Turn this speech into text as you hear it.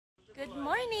Good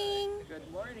morning! Good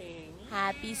morning!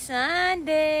 Happy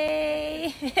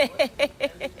Sunday!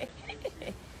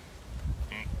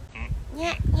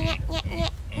 Nya, nya, nya, nya,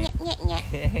 nya, nya, nya.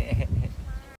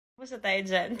 Basta tayo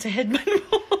dyan sa headband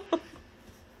mo.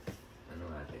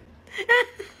 Ano natin?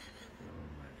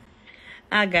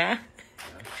 Aga?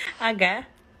 Aga?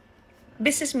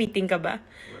 Business meeting ka ba?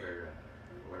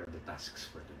 What are the tasks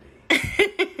for today?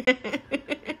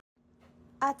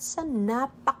 At sa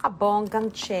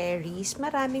napakabonggang cherries,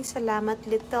 maraming salamat,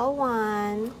 little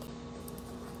one.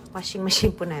 Washing machine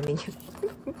po namin yun.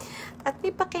 At may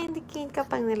pa-candy cane ka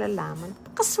pang nilalaman.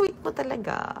 Pakasweet mo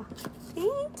talaga.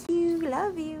 Thank you.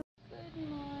 Love you. Good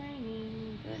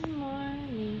morning. Good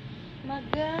morning.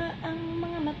 Maga ang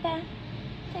mga mata.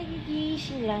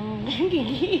 Nagigising lang.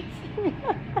 Nagigising.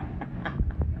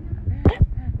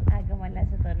 Aga wala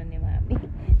sa tono ni Mami.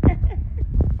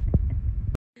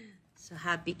 So,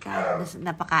 happy ka.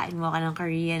 Napakain mo ka ng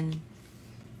Korean.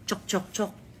 Chok, chok,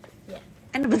 chok. Yeah.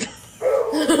 Ano ba ito?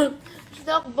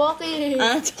 Tteokbokki.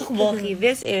 Tteokbokki.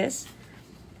 This is?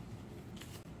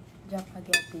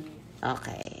 Spaghetti.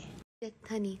 Okay.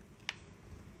 Honey.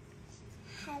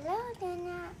 Hello,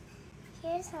 Luna.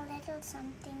 Here's a little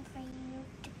something for you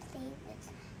to play with.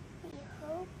 We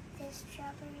hope this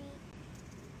strawberry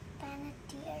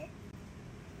panettiere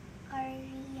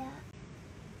aria.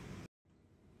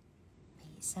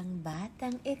 Isang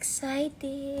batang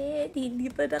excited. Hindi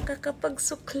pa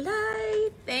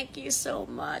nakakapagsuklay. Thank you so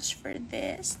much for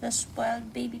this. The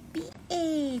Spoiled Baby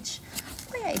PH.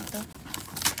 Kaya ito?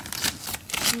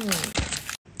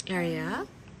 Area?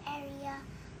 Area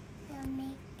will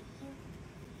make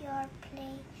your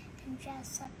play and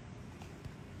dress up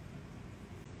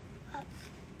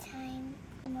time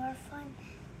more fun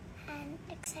and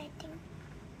exciting.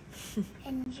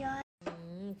 Enjoy.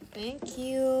 Thank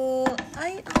you.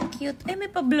 Ay, ang cute. Ay, may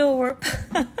pa-blower pa.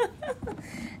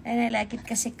 And I like it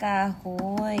kasi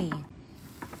kahoy.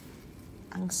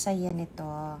 Ang saya nito.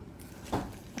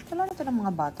 At wala na ito ng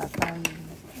mga bata tayo.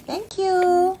 Thank you.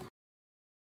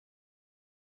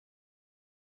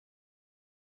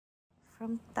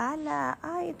 From Tala.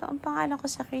 Ay, ito ang pangalan ko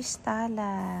sa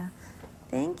Cristala.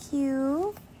 Thank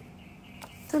you.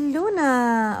 To Luna.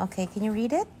 Okay, can you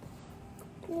read it?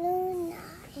 Luna,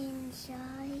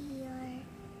 enjoy your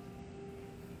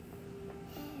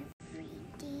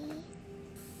everyday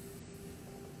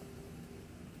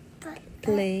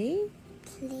Play.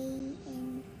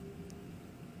 playing.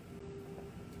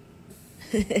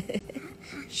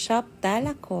 Shop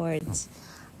Tala Chords.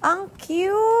 Ang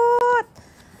cute!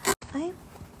 Ay,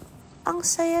 ang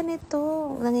saya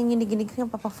nito. Nanginginig-ginig yung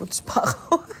papa-foods pa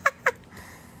ako.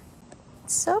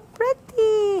 So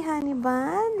pretty, honey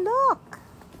bun. Look!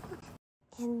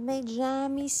 And may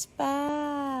jammies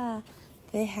pa.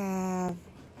 They have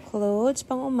clothes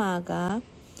pang umaga.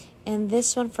 And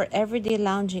this one for everyday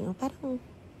lounging. Oh,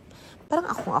 parang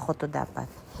ako to dapat.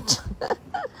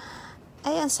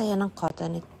 Ay, ang saya ng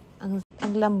cotton. Ang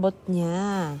lambot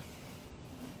niya.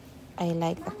 I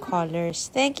like the colors.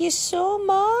 Thank you so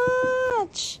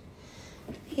much!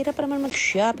 Hirap pa naman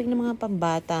mag-shopping ng mga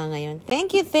pambata ngayon.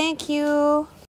 Thank you, thank you!